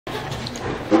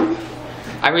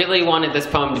I really wanted this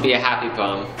poem to be a happy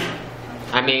poem.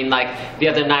 I mean, like, the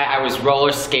other night I was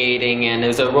roller skating, and there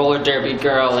was a roller derby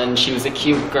girl, and she was a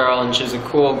cute girl, and she was a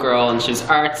cool girl, and she was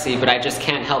artsy, but I just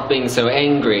can't help being so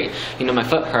angry. You know, my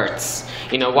foot hurts.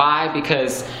 You know why?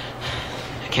 Because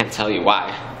I can't tell you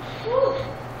why.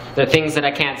 The things that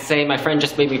I can't say, my friend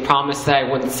just made me promise that I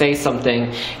wouldn't say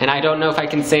something, and I don't know if I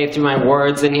can say it through my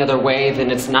words any other way, then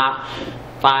it's not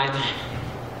fine.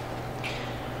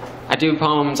 I do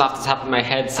poems off the top of my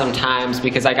head sometimes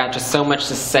because I got just so much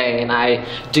to say, and I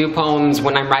do poems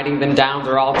when I'm writing them down,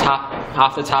 they're all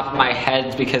off the top of my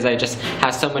head because I just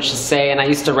have so much to say, and I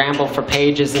used to ramble for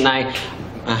pages, and I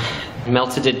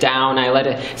melted it down, I let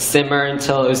it simmer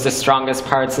until it was the strongest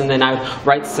parts, and then I would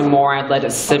write some more, I'd let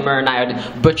it simmer, and I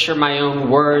would butcher my own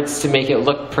words to make it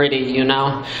look pretty, you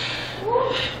know?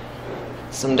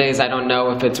 Some days I don't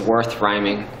know if it's worth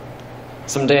rhyming.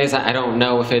 Some days I don't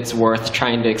know if it's worth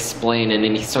trying to explain in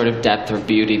any sort of depth or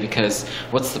beauty, because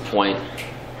what's the point?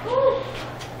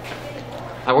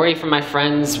 I worry for my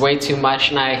friends way too much,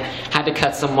 and I had to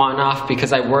cut someone off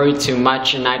because I worried too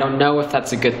much, and I don't know if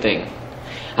that's a good thing.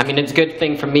 I mean, it's a good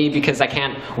thing for me because I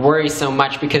can't worry so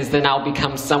much, because then I'll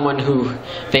become someone who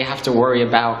they have to worry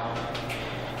about.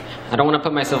 I don't want to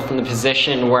put myself in the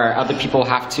position where other people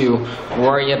have to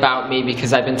worry about me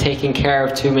because I've been taking care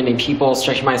of too many people,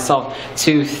 stretching myself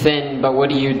too thin. But what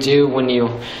do you do when you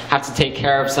have to take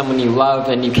care of someone you love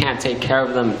and you can't take care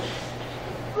of them?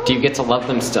 Do you get to love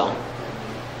them still?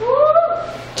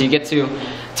 Do you get to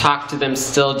talk to them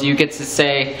still? Do you get to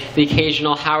say the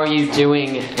occasional "how are you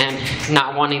doing" and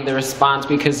not wanting the response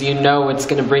because you know it's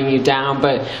going to bring you down,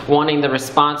 but wanting the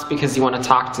response because you want to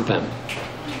talk to them?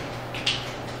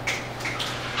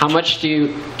 How much do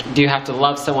you have to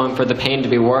love someone for the pain to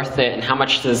be worth it, and how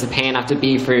much does the pain have to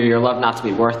be for your love not to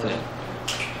be worth it?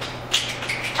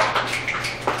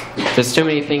 There's too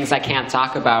many things I can't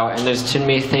talk about, and there's too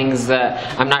many things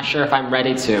that I'm not sure if I'm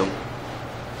ready to.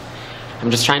 I'm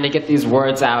just trying to get these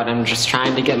words out. I'm just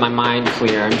trying to get my mind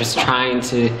clear. I'm just trying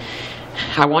to...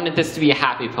 I wanted this to be a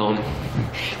happy poem.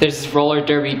 There's this roller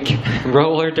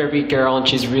derby girl, and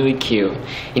she's really cute.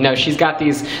 You know, she's got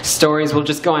these stories. We'll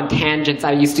just go on tangents.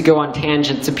 I used to go on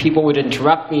tangents, and people would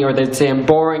interrupt me, or they'd say I'm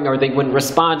boring, or they wouldn't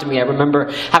respond to me. I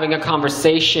remember having a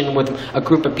conversation with a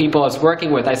group of people I was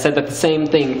working with. I said the same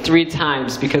thing 3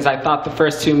 times because I thought the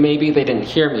first 2 maybe they didn't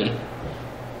hear me.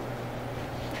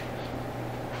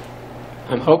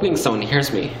 I'm hoping someone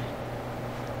hears me.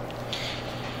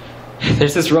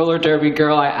 There's this roller derby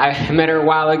girl, I met her a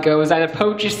while ago. I was at a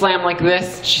poetry slam like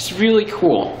this. She's really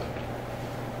cool.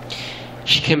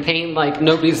 She can paint like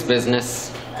nobody's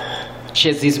business. She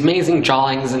has these amazing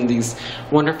drawings and these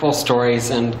wonderful stories,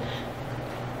 and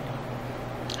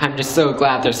I'm just so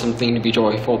glad there's something to be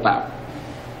joyful about.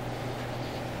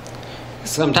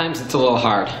 Sometimes it's a little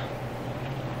hard.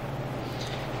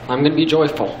 I'm going to be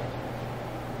joyful.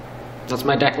 That's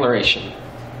my declaration.